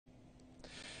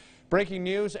Breaking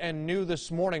news and new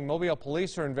this morning. Mobile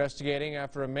police are investigating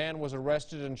after a man was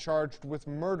arrested and charged with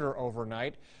murder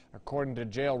overnight. According to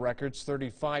jail records,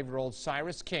 35-year-old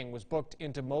Cyrus King was booked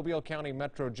into Mobile County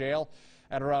Metro Jail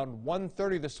at around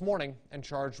 1:30 this morning and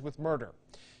charged with murder.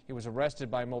 He was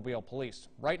arrested by Mobile police.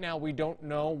 Right now, we don't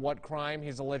know what crime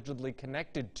he's allegedly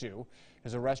connected to.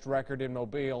 His arrest record in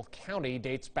Mobile County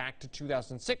dates back to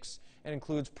 2006 and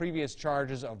includes previous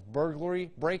charges of burglary,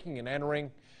 breaking and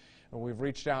entering. We've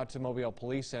reached out to Mobile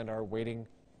police and are waiting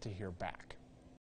to hear back.